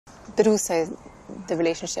but also the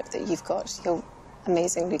relationship that you've got. You're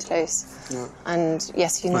amazingly close. Yeah. And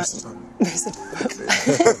yes, you know. Most of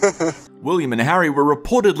the time. William and Harry were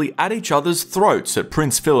reportedly at each other's throats at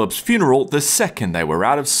Prince Philip's funeral the second they were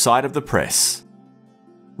out of sight of the press.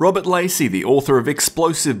 Robert Lacey, the author of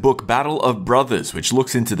explosive book Battle of Brothers, which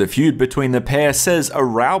looks into the feud between the pair, says a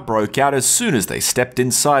row broke out as soon as they stepped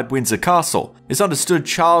inside Windsor Castle. It's understood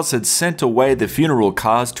Charles had sent away the funeral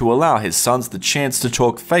cars to allow his sons the chance to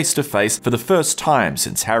talk face to face for the first time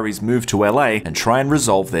since Harry's move to LA and try and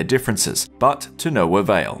resolve their differences, but to no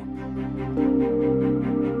avail.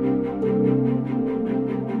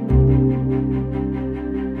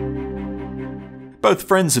 Both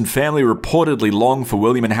friends and family reportedly long for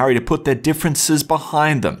William and Harry to put their differences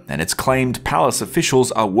behind them, and it's claimed palace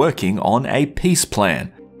officials are working on a peace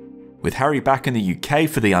plan. With Harry back in the UK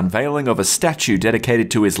for the unveiling of a statue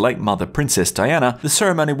dedicated to his late mother Princess Diana, the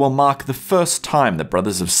ceremony will mark the first time the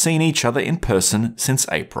brothers have seen each other in person since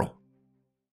April.